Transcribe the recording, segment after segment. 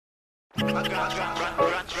The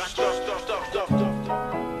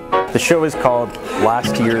show is called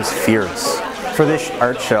Last Year's Fears. For this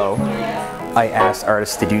art show, I asked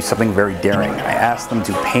artists to do something very daring. I asked them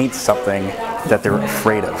to paint something that they're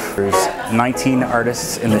afraid of. There's 19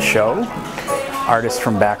 artists in the show, artists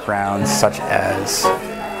from backgrounds such as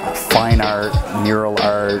fine art, mural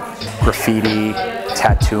art, graffiti,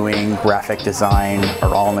 tattooing, graphic design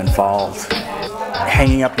are all involved.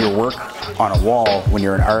 Hanging up your work on a wall when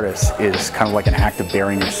you're an artist is kind of like an act of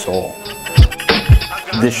bearing your soul.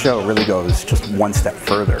 This show really goes just one step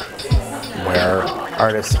further, where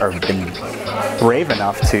artists are being brave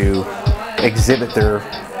enough to exhibit their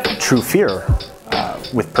true fear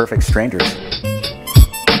with perfect strangers.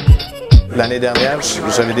 L'année dernière,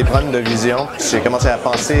 j'avais des problèmes de vision. J'ai commencé à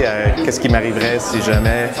penser à qu'est-ce qui m'arriverait si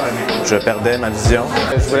jamais je perdais ma vision.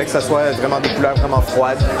 Je voulais que ça soit vraiment des couleurs vraiment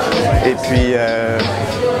froides et puis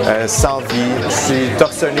sans vie. Je suis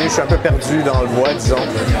torse nu, je suis un peu perdu dans le bois, disons,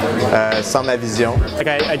 sans ma vision. Like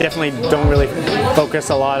I definitely don't really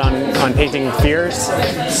focus a lot on painting fears,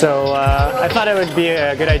 so I thought it would be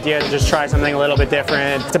a good idea to just try something a little bit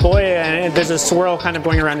different. It's a boy and there's a swirl kind of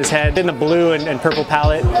going around his head in the blue and purple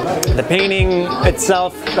palette. The painting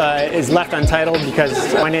itself is left untitled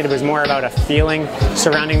because I wanted it was more about a feeling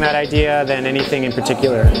surrounding that idea than anything in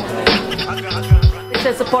particular.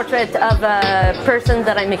 It's a portrait of a person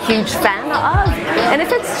that I'm a huge fan of, and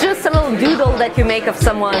if it's just a little doodle that you make of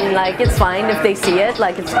someone, like, it's fine if they see it,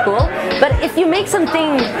 like, it's cool. But if you make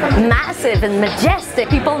something massive and majestic,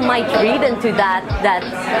 people might read into that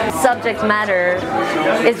subject matter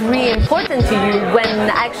is really important to you, when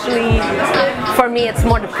actually, for me, it's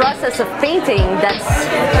more the process of painting that's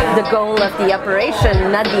the goal of the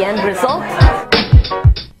operation, not the end result.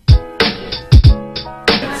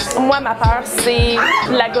 Moi, ma peur, c'est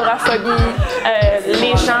l'agoraphobie,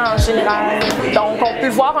 les gens en général. Donc, on peut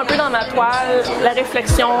voir un peu dans ma toile la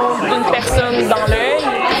réflexion d'une personne dans l'œil.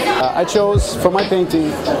 I chose, for my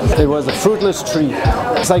painting, it was a fruitless tree.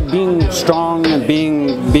 It's like being strong and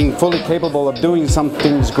being fully capable of doing some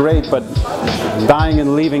things great, but dying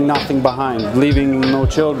and leaving nothing behind, leaving no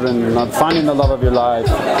children, not finding the love of your life,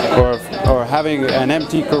 or having an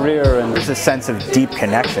empty career. And there's a sense of deep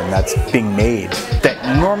connection that's being made that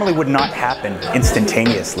normally would not happen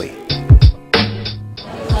instantaneously.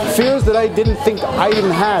 Fears that I didn't think I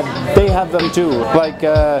even had, they have them too. Like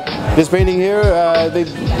this painting here,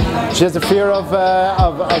 she has a fear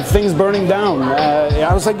of things burning down.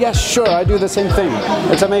 I was like, yeah, sure, I do the same thing.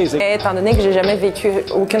 It's amazing. Étant donné que j'ai jamais vécu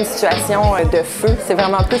aucune situation de feu, c'est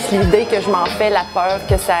vraiment plus l'idée que je m'en fais, la peur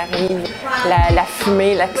que ça arrive, la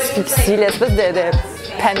fumée, l'asphyxie, l'espèce de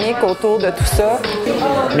panique autour de tout ça.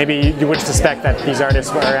 Maybe you would suspect that these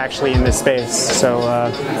artists are actually in this space, so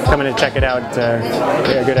coming to check it out,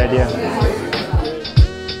 a good idea.